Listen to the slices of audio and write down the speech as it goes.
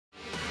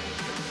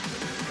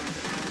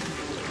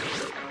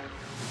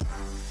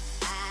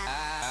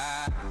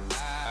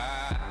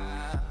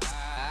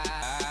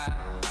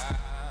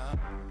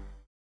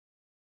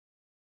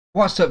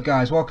What's up,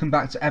 guys? Welcome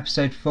back to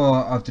episode 4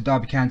 of the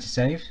Derby County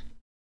Save.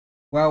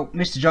 Well,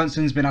 Mr.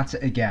 Johnson's been at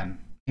it again.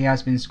 He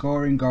has been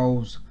scoring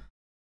goals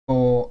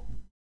for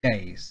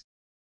days.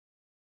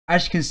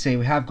 As you can see,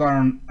 we have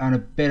gone on a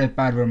bit of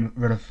bad run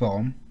of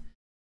form,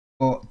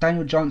 but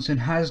Daniel Johnson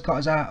has got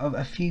us out of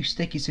a few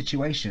sticky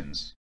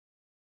situations.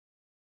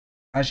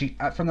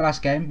 From the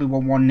last game, we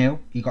won 1-0.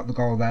 He got the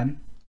goal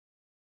then.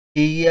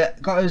 He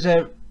got us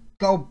a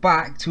goal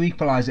back to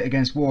equalise it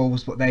against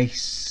Wolves, but they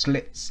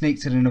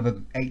sneaked in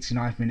another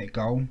 89th minute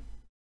goal.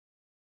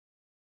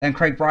 Then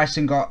Craig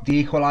Bryson got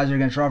the equaliser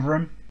against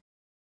Rotherham.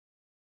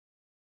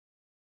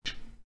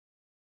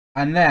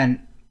 And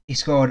then he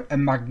scored a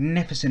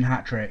magnificent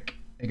hat-trick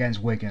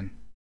against Wigan.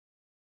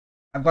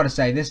 I've got to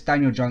say, this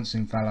Daniel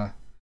Johnson fella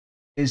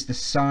is the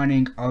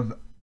signing of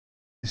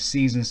the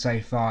season so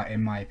far,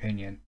 in my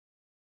opinion.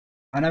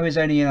 I know he's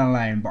only in a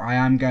loan, but I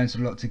am going to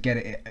look to get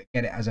it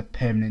as a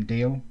permanent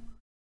deal.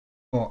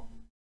 But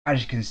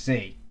as you can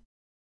see,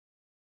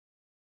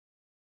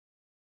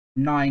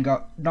 9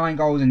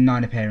 goals in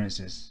 9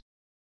 appearances.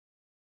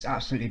 It's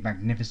absolutely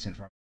magnificent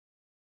from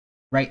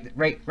him.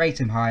 Rate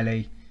him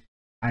highly,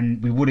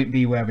 and we wouldn't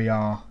be where we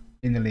are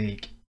in the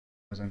league if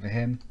it wasn't for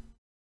him.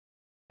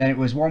 Then it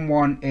was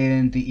 1-1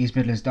 in the East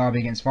Midlands derby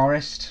against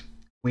Forest.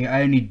 We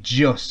only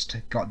just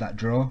got that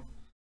draw.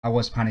 I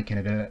was panicking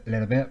a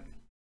little bit.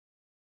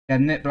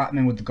 Then Nick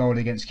Blackman with the goal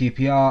against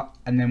QPR,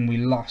 and then we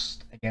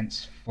lost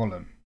against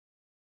Fulham.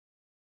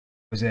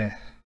 It was a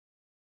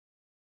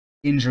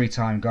injury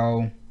time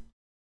goal.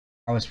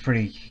 I was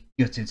pretty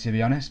gutted, to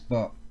be honest,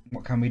 but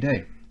what can we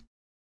do?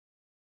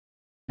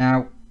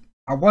 Now,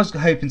 I was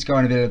hoping to go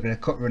on a little bit of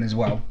cut run as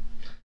well,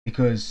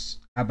 because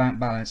our bank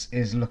balance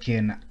is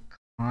looking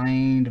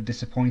kind of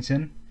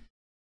disappointing,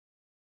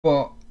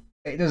 but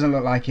it doesn't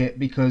look like it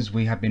because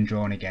we have been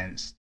drawn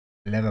against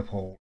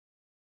Liverpool.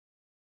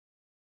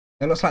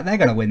 It looks like they're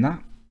going to win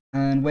that,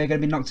 and we're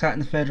going to be knocked out in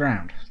the third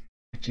round,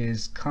 which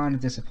is kind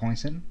of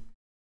disappointing.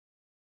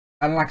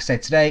 And like I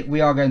said, today we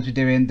are going to be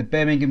doing the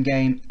Birmingham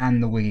game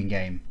and the Wigan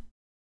game.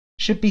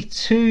 Should be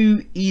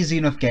 2 easy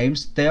enough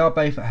games. They are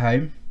both at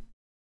home,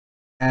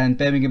 and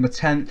Birmingham are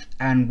 10th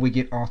and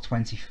Wigan are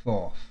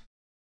 24th.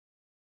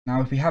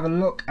 Now if we have a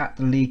look at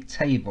the league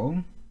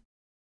table,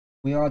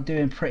 we are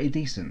doing pretty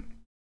decent.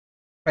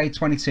 Played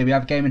 22, we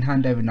have a game in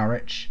hand over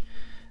Norwich,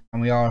 and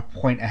we are a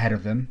point ahead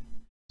of them.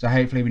 So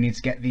hopefully we need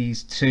to get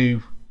these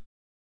two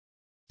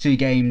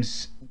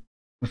games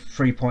with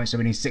 3 points, so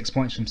we need 6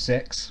 points from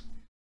 6.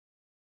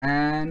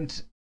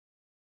 And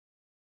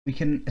we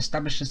can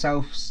establish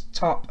ourselves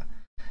top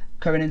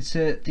going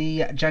into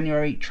the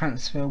January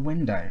transfer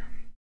window.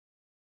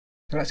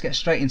 So let's get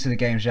straight into the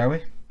game, shall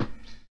we?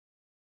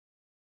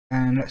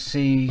 And let's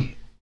see,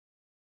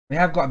 we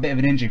have got a bit of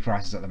an injury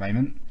crisis at the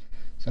moment,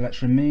 so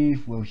let's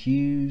remove Will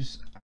Hughes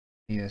and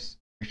here's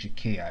Richard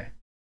Keogh.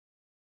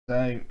 So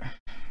I'm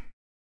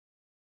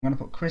going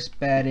to put Chris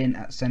Baird in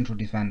at central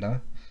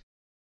defender,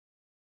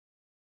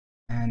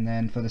 and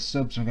then for the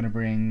subs I'm going to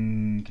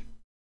bring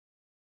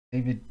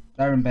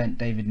Darren Bent,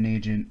 David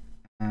Nugent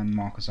and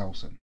Marcus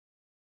Olsen,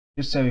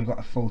 just so we've got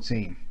a full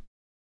team.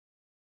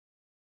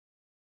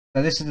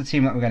 So this is the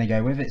team that we're going to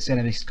go with. It's going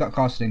to be Scott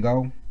Carson in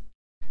goal,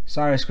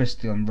 Cyrus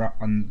Christie on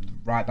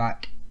right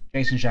back,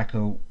 Jason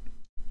Shackle,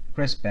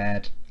 Chris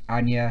Baird,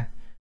 Anya,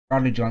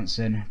 Bradley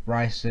Johnson,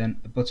 Bryson,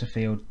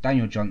 Butterfield,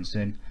 Daniel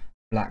Johnson,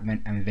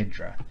 Blackman and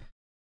Vidra.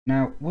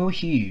 Now Will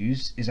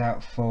Hughes is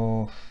out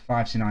for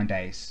 5 to 9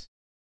 days.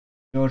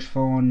 George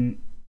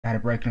Thorne had a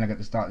broken leg at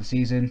the start of the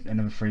season,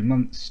 another 3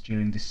 months.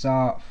 Julian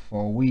Dessart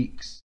 4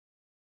 weeks.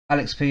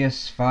 Alex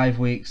Pierce 5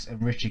 weeks,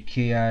 and Richard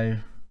Keogh,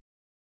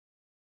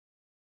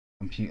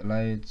 computer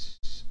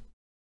loads,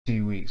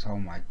 2 weeks. Oh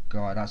my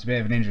god, that's a bit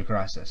of an injury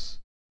crisis.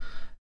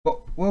 But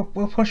we'll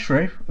push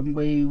through, and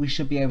we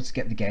should be able to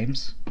get the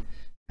games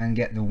and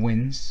get the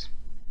wins.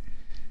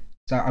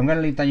 So I'm going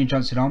to leave Daniel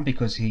Johnson on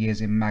because he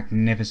is in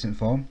magnificent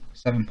form.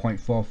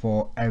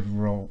 7.44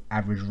 overall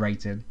average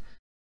rating.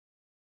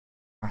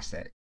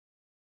 Fantastic.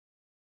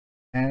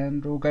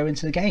 And we'll go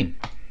into the game.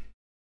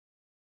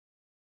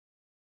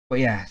 But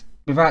yeah,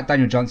 without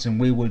Daniel Johnson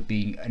we would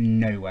be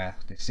nowhere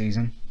this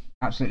season.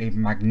 Absolutely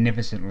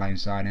magnificent loan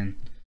signing.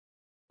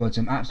 Got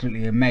some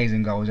absolutely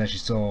amazing goals, as you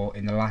saw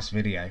in the last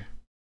video.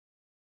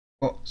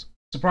 But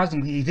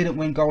surprisingly he didn't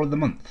win goal of the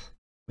month,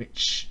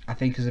 which I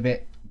think is a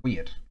bit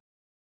weird,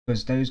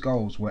 because those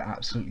goals were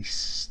absolutely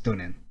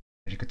stunning,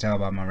 as you could tell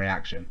by my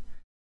reaction.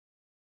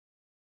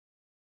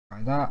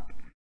 Like that.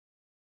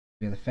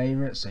 We're the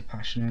favourites, so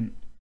passionate.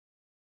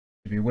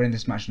 Should be winning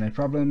this match no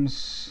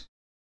problems.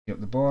 Get up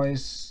the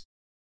boys.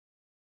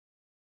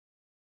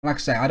 Like I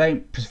say, I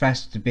don't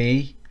profess to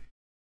be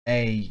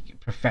a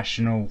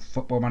professional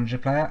football manager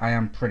player. I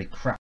am pretty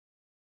crap.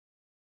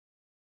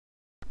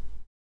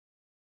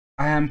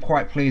 I am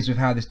quite pleased with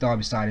how this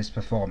Derby side is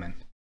performing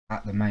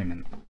at the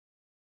moment.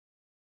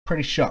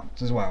 Pretty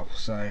shocked as well,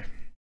 so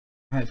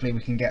hopefully we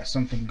can get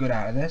something good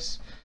out of this.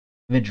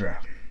 Vidra.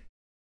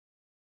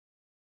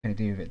 Going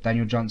to do with it.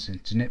 Daniel Johnson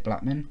to Nick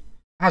Blackman.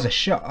 Has a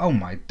shot. Oh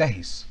my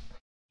days.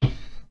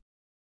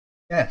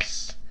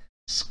 Yes.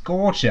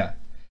 Scorcher.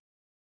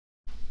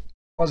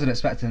 Wasn't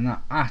expecting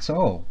that at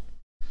all.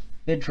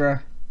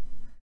 Vidra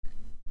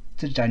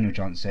to Daniel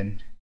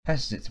Johnson.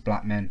 Passes it to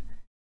Blackman.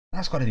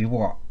 That's got to be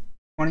what?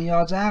 20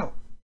 yards out?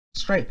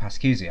 Straight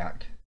past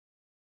Kuziak.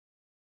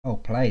 Well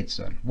played,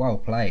 son. Well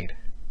played.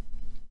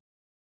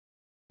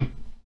 So,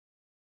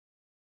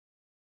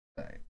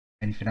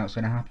 anything else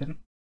going to happen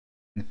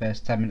in the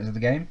first 10 minutes of the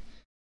game?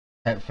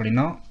 Hopefully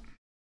not.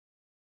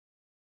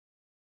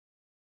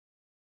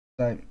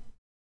 So,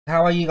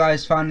 how are you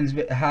guys finding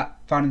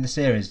the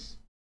series?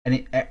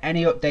 Any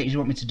updates you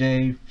want me to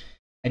do?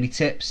 Any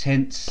tips,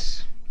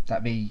 hints?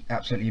 That'd be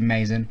absolutely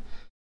amazing.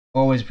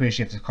 Always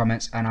appreciate the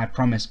comments, and I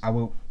promise I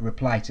will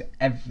reply to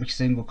every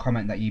single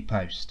comment that you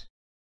post.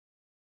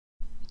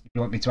 If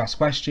you want me to ask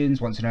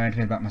questions, want to know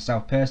anything about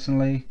myself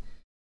personally,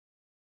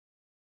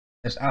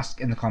 just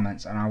ask in the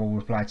comments and I will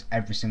reply to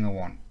every single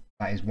one.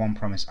 That is one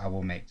promise I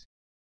will make.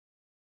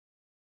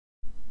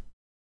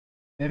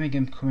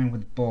 Birmingham coming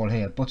with the ball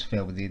here.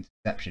 Butterfield with the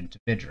interception to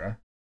Vidra.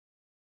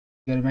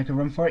 Going to make a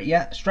run for it?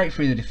 Yeah, straight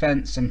through the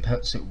defence and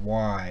puts it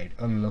wide.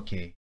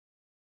 Unlucky.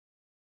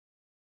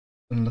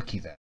 Unlucky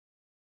there.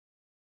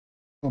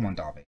 Come on,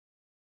 Derby.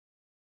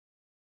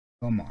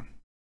 Come on.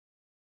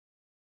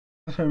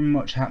 Nothing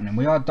much happening.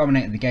 We are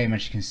dominating the game,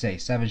 as you can see.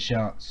 7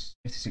 shots,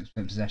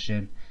 56%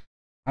 possession.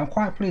 I'm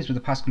quite pleased with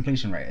the pass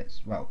completion rate.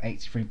 It's, well,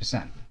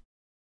 83%.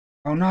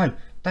 Oh no!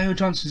 Dale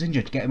Johnson's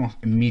injured. Get him off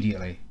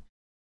immediately.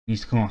 He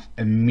needs to come off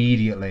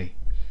immediately.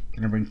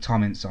 Gonna bring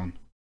Tom Ince on.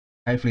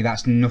 Hopefully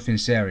that's nothing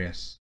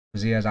serious,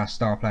 because he is our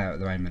star player at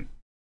the moment.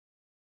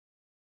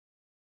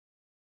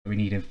 We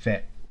need him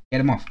fit. Get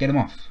him off. Get him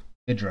off.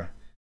 Vidra.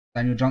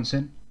 Daniel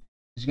Johnson.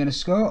 Is he going to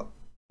score?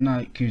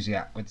 No,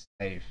 Kuziak with the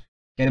save.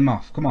 Get him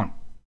off. Come on.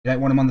 You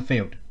don't want him on the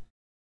field.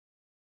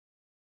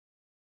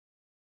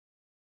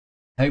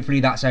 Hopefully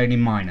that's only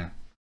minor.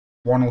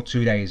 1 or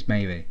 2 days,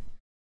 maybe.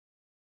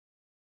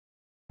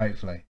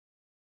 Hopefully.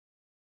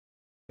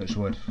 Touch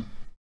wood.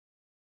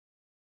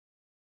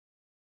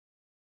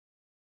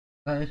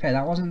 Okay,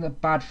 that wasn't a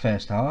bad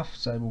first half,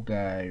 so we'll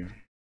go.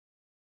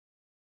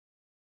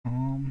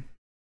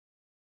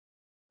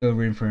 Still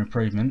room for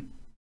improvement.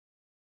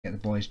 Get the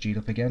boys G'd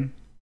up again.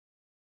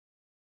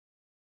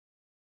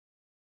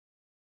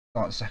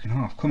 Start the second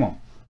half. Come on.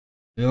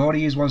 We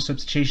already used one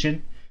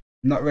substitution.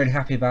 Not really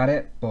happy about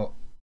it, but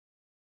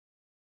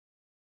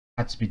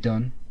had to be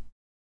done.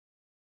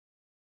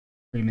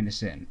 3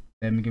 minutes in.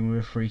 Birmingham with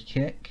a free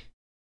kick.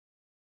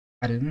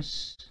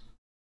 Adams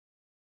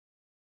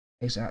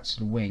takes it out to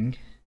the wing.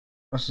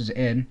 Crosses it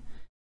in.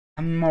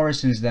 And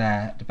Morrison's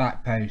there at the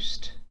back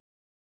post.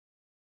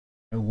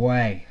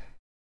 Away.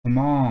 Come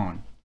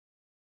on.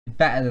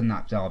 Better than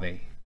that,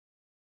 Derby.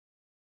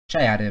 Che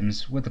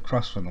Adams with the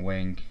cross from the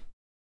wing.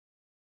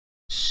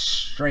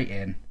 Straight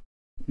in.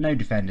 No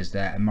defenders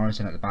there, and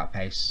Morrison at the back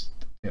pace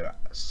to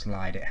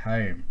slide it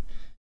home.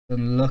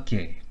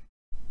 Unlucky.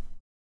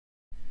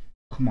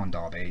 Come on,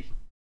 Derby.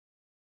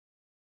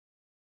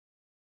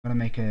 I'm going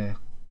to make a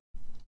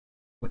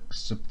quick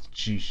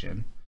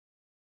substitution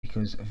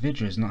because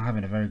Vidra is not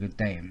having a very good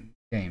game,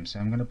 so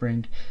I'm going to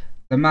bring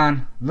the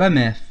man, the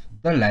myth,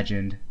 the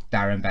legend,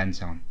 Darren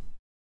Bent on.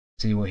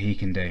 See what he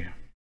can do.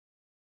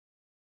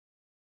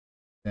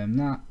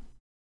 That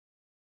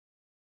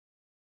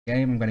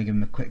game, I'm going to give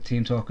him a quick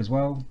team talk as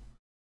well.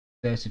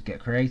 Assertive, get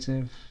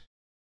creative.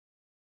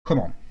 Come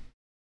on.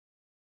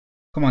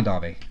 Come on,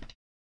 Derby.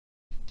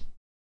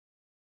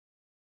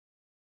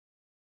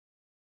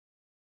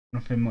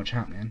 Nothing much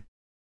happening.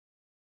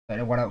 Don't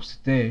know what else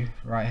to do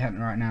right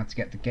now to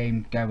get the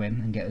game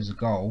going and get us a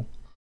goal.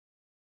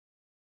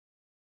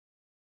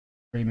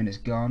 3 minutes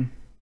gone.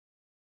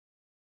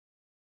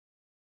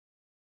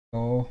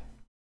 4.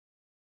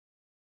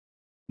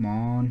 Come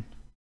on.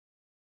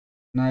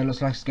 No, it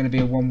looks like it's going to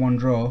be a 1-1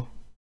 draw.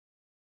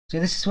 See,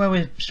 this is where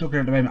we're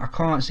struggling at the moment. I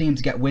can't seem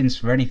to get wins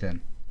for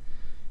anything.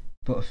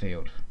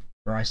 Butterfield.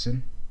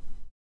 Bryson.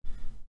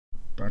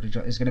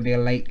 There's going to be a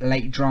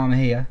late drama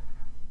here.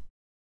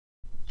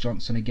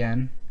 Johnson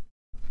again.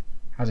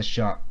 Has a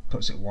shot.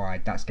 Puts it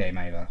wide. That's game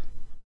over.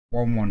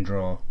 1-1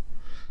 draw.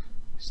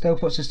 Still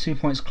puts us 2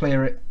 points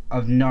clear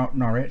of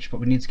Norwich, but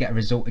we need to get a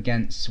result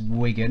against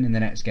Wigan in the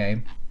next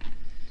game.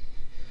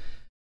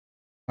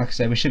 Like I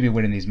say, we should be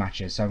winning these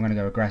matches, so I'm going to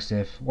go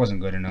aggressive.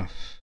 Wasn't good enough.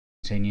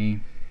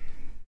 Continue.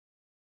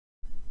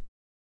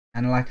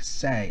 And like I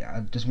say, I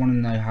just want to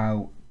know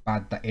how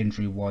bad that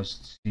injury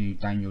was to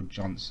Daniel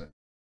Johnson.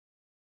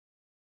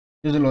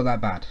 Doesn't look that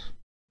bad,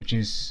 which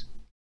is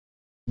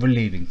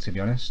relieving, to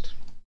be honest.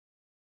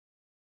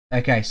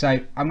 Okay, so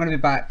I'm going to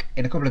be back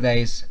in a couple of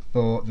days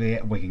for the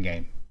Wigan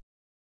game.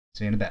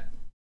 See you in a bit.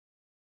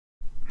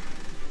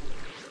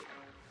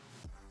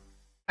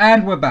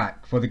 And we're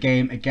back for the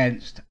game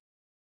against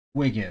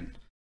Wigan.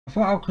 I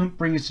thought I could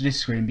bring this to this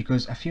screen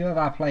because a few of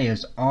our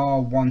players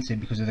are wanted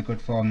because of the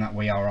good form that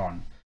we are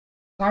on.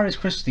 Cyrus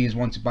Christie is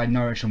wanted by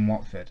Norwich and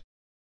Watford.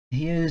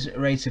 He is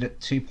rated at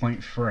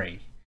 2.3.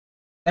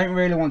 Don't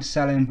really want to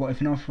sell him, but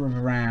if an offer of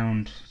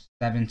around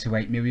 7 to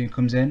 8 million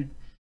comes in,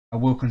 I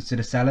will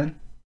consider selling.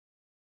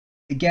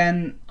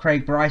 Again,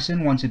 Craig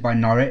Bryson, wanted by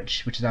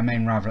Norwich, which is our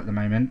main rival at the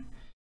moment,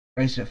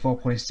 rated at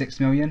 4.6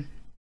 million.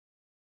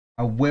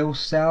 I will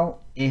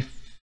sell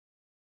if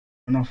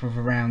an offer of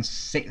around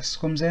 6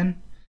 comes in.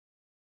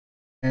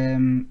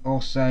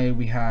 Also,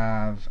 we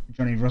have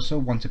Johnny Russell,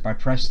 wanted by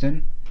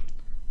Preston,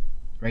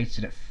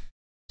 rated at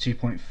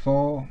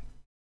 2.4.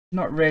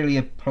 Not really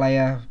a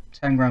player,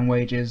 10 grand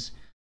wages.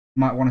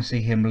 Might want to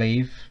see him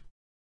leave.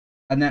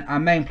 And then our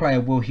main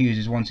player, Will Hughes,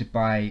 is wanted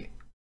by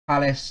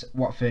Palace,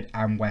 Watford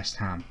and West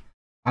Ham.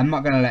 I'm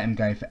not going to let him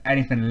go for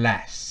anything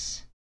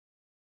less.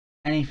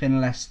 Anything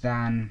less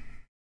than...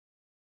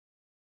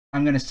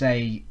 I'm going to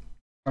say...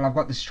 Well, I've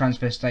got this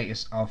transfer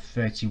status of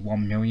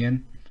 31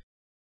 million.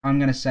 I'm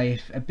going to say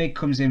if a bid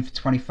comes in for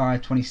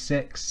 25,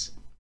 26,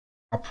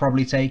 I'll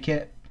probably take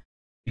it.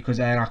 Because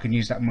then I can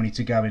use that money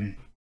to go and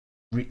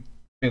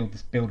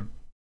build,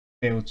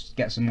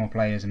 get some more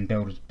players and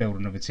build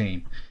another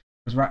team.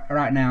 Because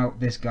right now,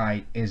 this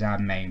guy is our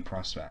main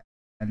prospect.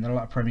 And a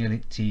lot of Premier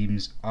League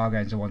teams are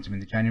going to want him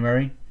in the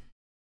January.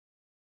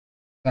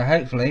 So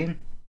hopefully,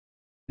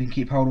 we can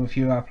keep hold of a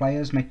few of our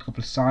players, make a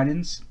couple of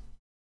signings,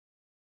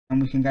 and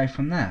we can go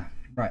from there.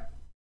 Right,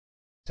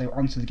 so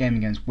on to the game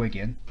against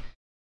Wigan.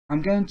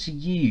 I'm going to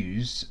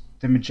use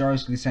the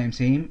majority of the same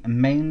team,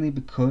 and mainly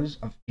because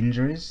of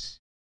injuries.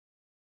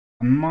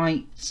 I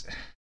might...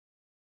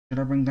 Should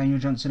I bring Daniel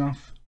Johnson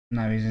off?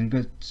 No, he's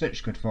in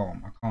such good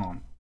form, I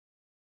can't.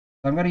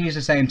 So I'm going to use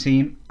the same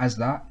team as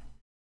that.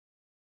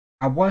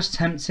 I was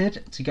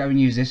tempted to go and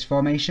use this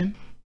formation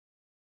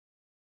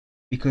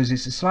because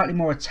it's a slightly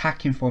more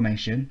attacking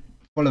formation,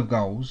 full of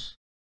goals,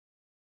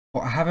 but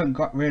I haven't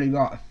really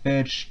got a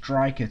third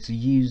striker to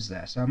use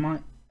there. So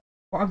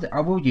I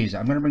will use it.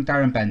 I'm going to bring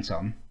Darren Bent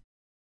on.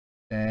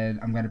 Then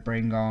I'm going to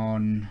bring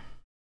on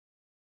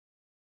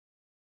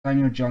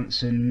Daniel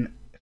Johnson,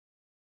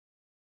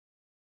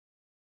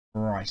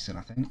 Bryson,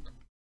 I think.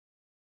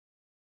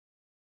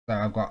 So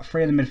I've got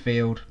 3 in the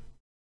midfield,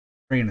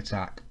 3 in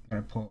attack. I'm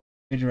going to put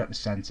Vidra at the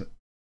centre,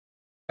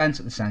 Bent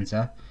at the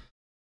centre,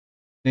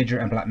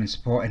 Vidra and Blackman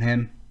supporting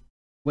him.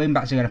 Wing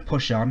backs are going to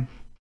push on,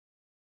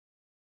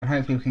 and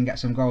hopefully we can get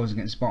some goals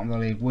against the bottom of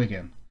the league,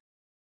 Wigan.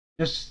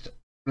 Just to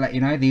let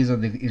you know, these are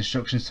the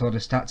instructions to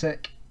this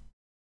tactic.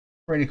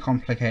 Pretty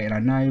complicated, I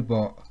know,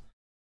 but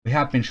we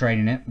have been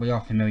training it, we are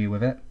familiar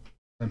with it,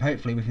 so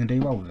hopefully we can do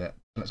well with it.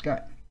 Let's go.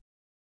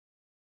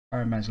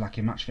 Iron Man's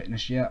lacking match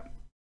fitness yet.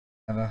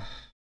 Like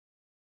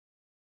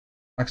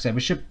I said,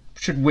 we should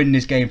win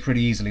this game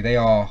pretty easily. They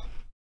are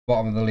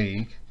bottom of the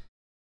league.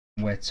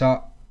 We're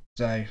top.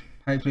 So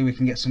hopefully we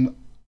can get some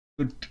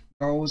good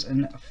goals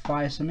and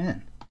fire some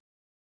in.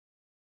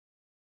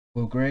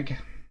 Will Grigg.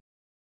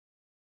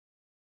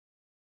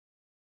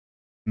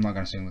 I'm not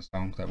going to sing the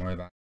song, don't worry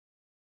about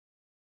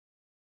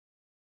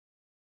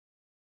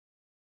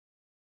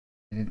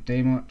it. Didn't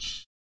do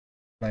much.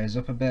 Players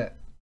up a bit.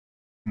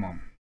 Come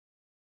on.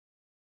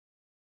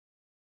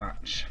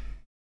 Match.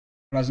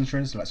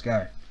 Pleasantries, let's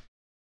go.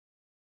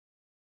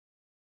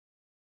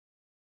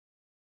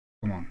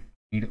 Come on.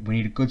 We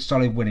need a good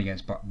solid win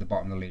against the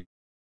bottom of the league.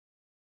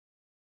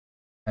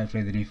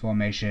 Hopefully the new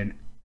formation,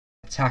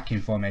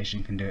 attacking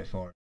formation, can do it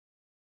for us.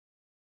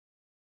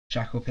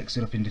 Shackle picks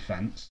it up in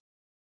defence.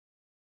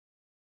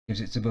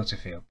 Gives it to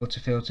Butterfield.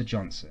 Butterfield to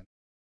Johnson.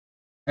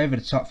 Over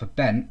the top for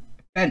Bent.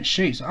 Bent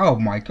shoots. Oh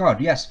my god,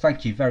 yes,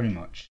 thank you very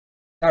much.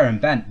 Darren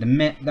Bent, the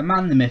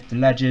man, the myth, the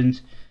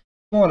legend.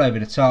 Ball over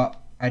the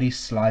top, and he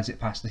slides it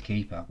past the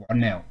keeper.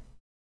 1-0.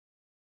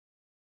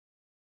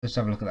 Let's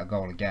have a look at that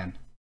goal again.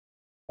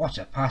 What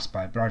a pass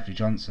by Bradley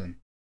Johnson.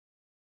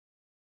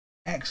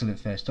 Excellent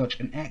first touch,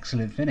 an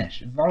excellent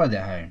finish. Volleyed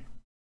it home.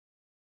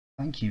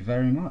 Thank you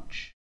very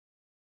much.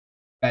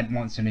 Bent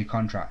wants a new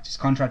contract. His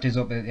contract is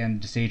up at the end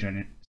of the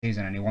season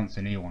and he wants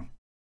a new one.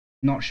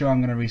 Not sure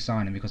I'm going to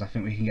re-sign him because I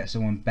think we can get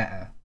someone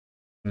better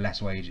for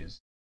less wages.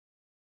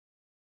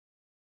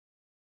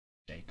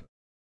 Jacob.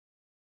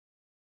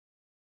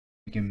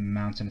 We can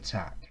mount an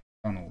attack.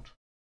 Donald.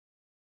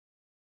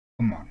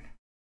 Come on.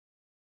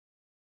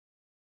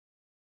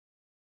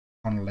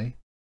 Connolly.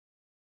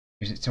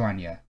 Gives it to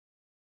Anya.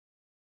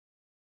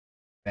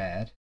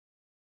 Baird.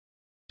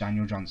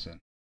 Daniel Johnson.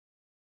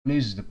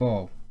 Loses the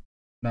ball.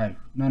 No,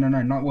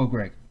 not Will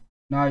Grigg.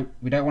 No,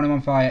 we don't want him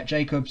on fire.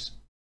 Jacobs.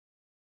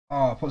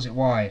 Oh, puts it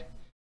wide.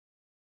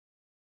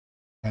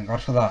 Thank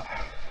God for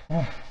that.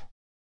 Oh.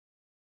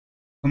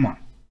 Come on.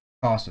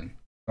 Carson.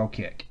 Goal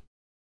kick.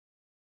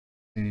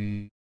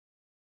 To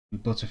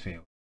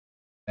Butterfield.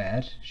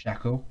 Baird.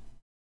 Shackle.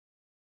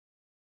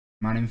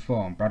 Man in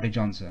form. Bradley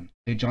Johnson.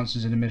 2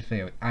 Johnsons in the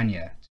midfield.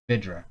 Anya. To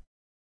Vidra.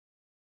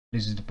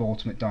 Loses the ball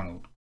to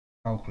McDonald.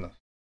 Colclough.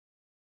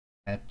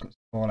 Head cuts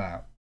the ball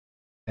out.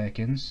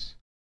 Perkins.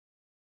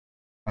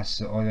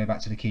 Passes it all the way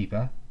back to the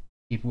keeper.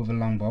 Keeper with a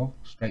long ball.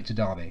 Straight to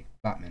Derby.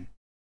 Blackman.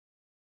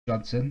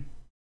 Johnson.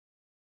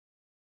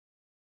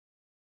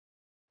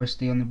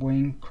 Christie on the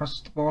wing.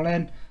 Crosses the ball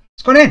in.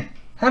 It's gone in!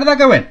 How did that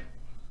go in?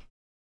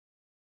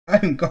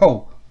 Own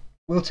goal.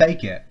 We'll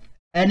take it.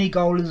 Any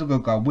goal is a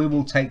good goal. We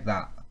will take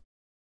that.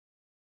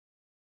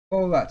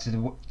 All that to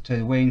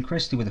the wing.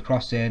 Christie with the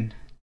cross in.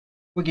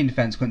 Wigan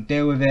defence couldn't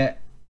deal with it,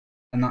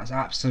 and that's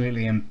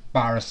absolutely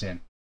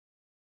embarrassing.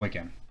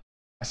 Wigan,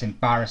 that's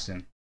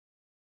embarrassing.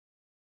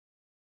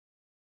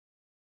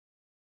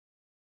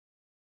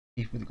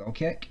 Keith with the goal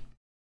kick.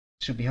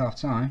 Should be half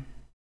time.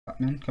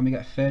 Blackman, can we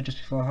get a third just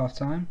before half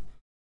time?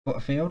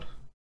 Butterfield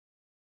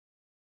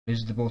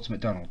loses the ball to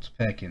McDonald.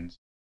 Perkins.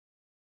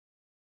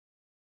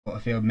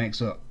 Butterfield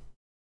makes up.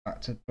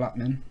 Back to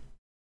Blackman.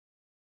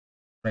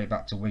 Straight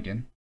back to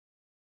Wigan.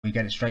 We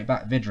get it straight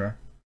back. Vidra.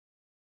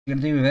 What's he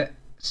gonna do with it?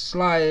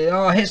 Slide.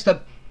 Oh, hits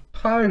the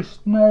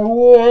post. No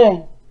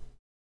way.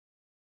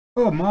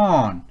 Come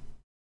on.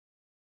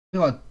 We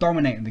are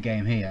dominating the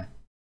game here.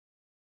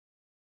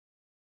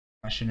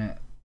 Passionate.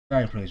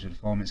 Very pleased with the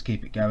performance.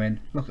 Keep it going.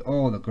 Look at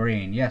all the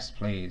green. Yes,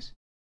 please.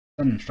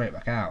 Send them straight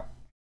back out.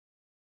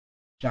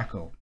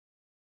 Jackal.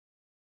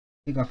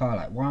 Big off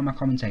highlight. Why am I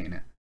commentating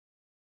it?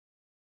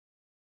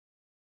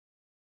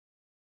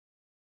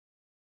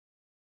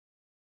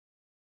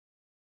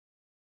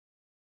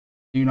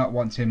 Do not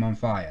want him on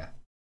fire.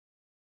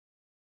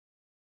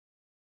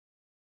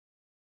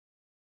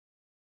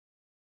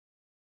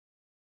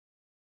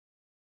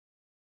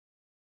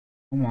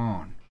 Come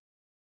on.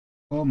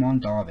 Come on,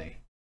 Derby.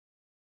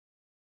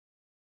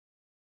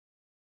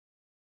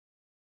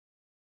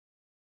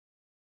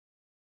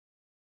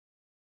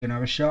 Gonna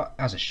have a shot?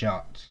 As a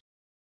shot.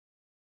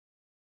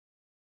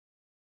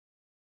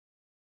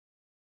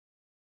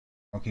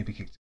 Goalkeeper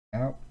kicked it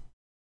out.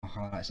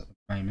 Highlights at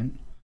the moment.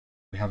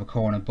 We have a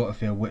corner.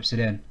 Butterfield whips it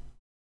in.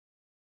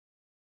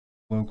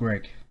 Will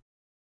Grigg.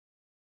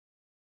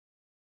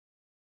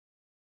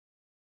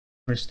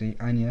 Christie,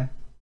 Anya.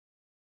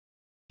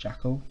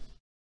 Jackal.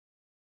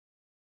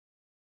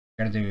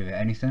 Gonna do with it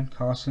anything?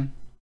 Carson.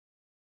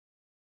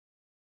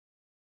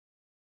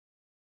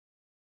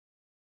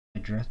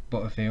 Idris.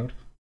 Butterfield.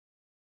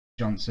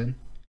 Johnson.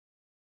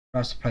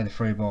 Tries to play the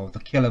through ball. The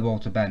killer ball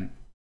to Bent.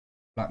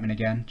 Blackman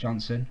again.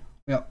 Johnson.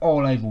 We are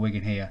all over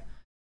Wigan here.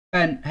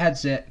 Bent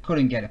heads it.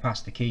 Couldn't get it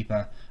past the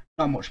keeper.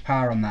 Not much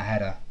power on that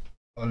header.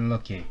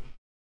 Unlucky.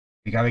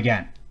 We go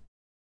again.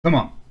 Come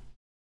on.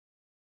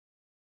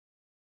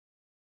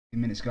 2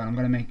 minutes gone. I'm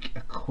going to make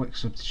a quick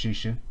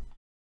substitution.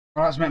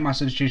 I like to make my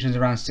substitutions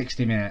around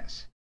 60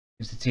 minutes.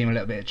 Gives the team a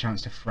little bit of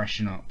chance to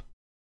freshen up.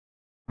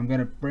 I'm going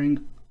to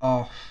bring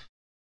off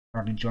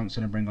Bradley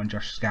Johnson and bring on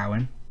Josh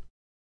Scowen.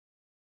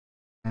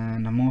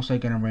 And I'm also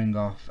going to bring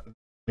off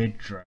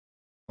Vidra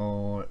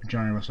or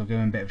Johnny Russell, give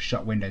him a bit of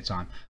shot window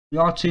time. We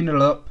are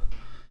 2-0 up,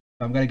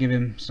 so I'm going to give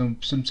him some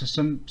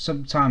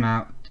time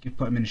out to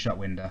put him in the shot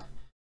window.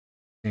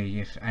 See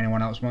if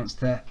anyone else wants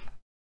to,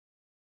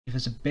 if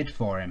there's a bid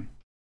for him.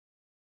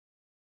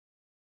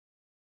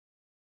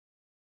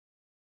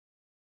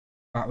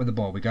 Back with the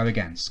ball, we go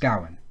again.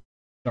 Scowen,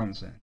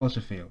 Johnson,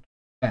 Butterfield,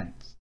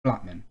 Bent,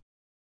 Blackman.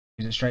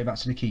 Gives it straight back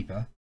to the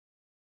keeper.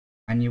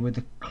 And you with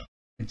the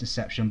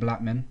interception,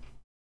 Blackman,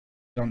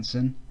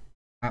 Johnson.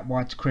 Out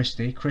wide to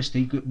Christie.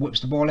 Christie whips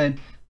the ball in.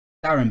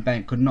 Darren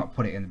Bent could not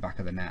put it in the back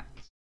of the net.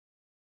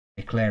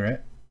 They clear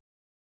it.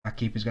 Our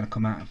keeper's going to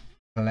come out and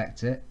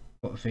collect it.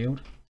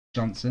 Butterfield.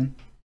 Johnson.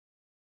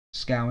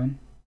 Scowen.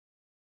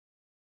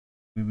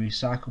 We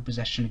recycle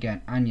possession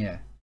again.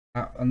 Anya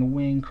out on the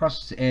wing.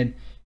 Crosses it in.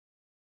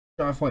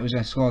 I thought he was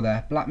going to score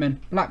there.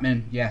 Blackman.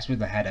 Blackman. Yes, with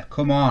the header.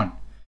 Come on.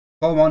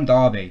 Come on,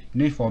 Derby.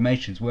 New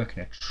formation's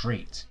working a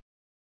treat.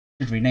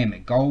 Should rename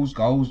it goals,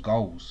 goals,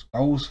 goals.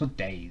 Goals for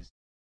days.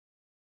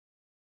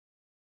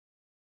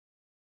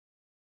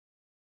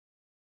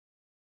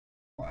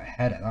 What a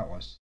header that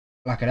was.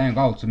 Like an own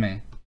goal to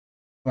me.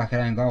 Like an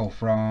own goal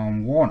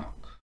from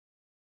Warnock.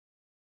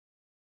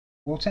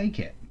 We'll take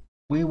it.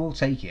 We will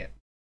take it.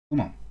 Come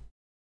on.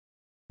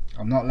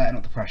 I'm not letting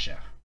up the pressure.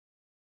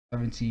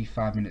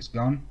 75 minutes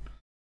gone.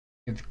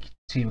 Give the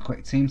team a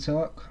quick team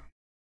talk.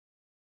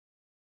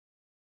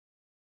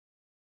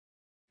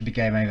 Should be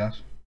game over.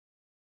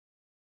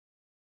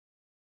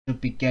 Should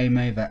be game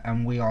over,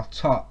 and we are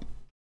top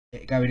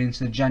going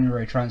into the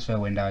January transfer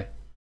window,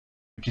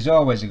 which is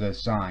always a good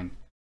sign.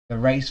 The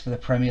race for the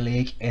Premier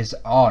League is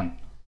on.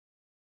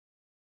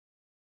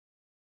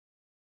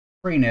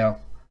 3-0,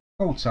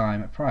 full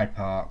time at Pride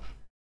Park.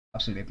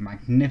 Absolutely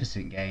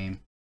magnificent game.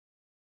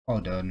 Well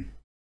done.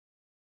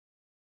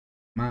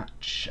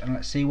 Match, and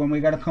let's see when we're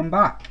going to come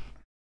back.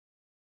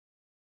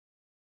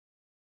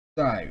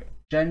 So,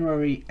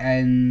 January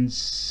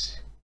ends.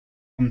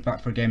 Comes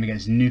back for a game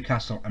against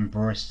Newcastle and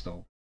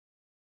Bristol.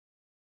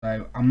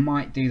 So, I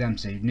might do them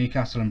too.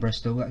 Newcastle and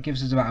Bristol. That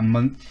gives us about a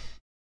month.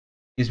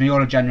 Gives me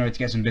all of January to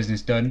get some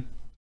business done.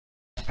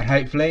 And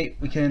hopefully,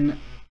 we can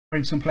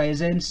bring some players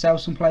in, sell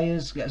some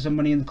players, get some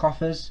money in the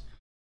coffers.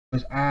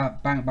 Because our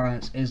bank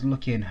balance is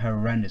looking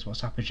horrendous.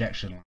 What's our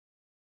projection like?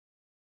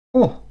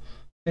 Oh,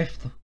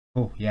 fifth.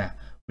 Oh, yeah.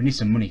 We need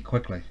some money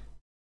quickly.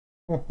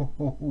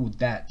 Oh,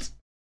 debt.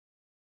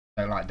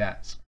 Don't like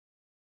debt.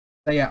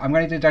 So, yeah, I'm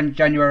going to do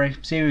January.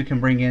 See who we can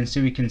bring in.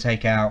 See who we can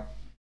take out.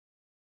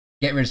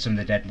 Get rid of some of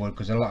the dead wood.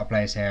 Because a lot of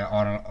players here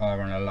are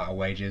on a lot of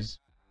wages.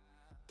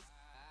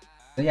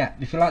 So, yeah,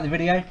 if you like the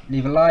video,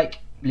 leave a like.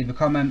 leave a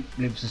comment,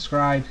 leave a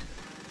subscribe.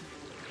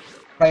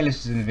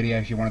 Playlist is in the video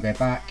if you want to go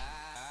back.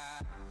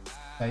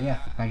 So yeah,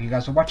 thank you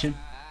guys for watching.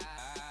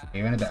 See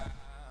you in a bit.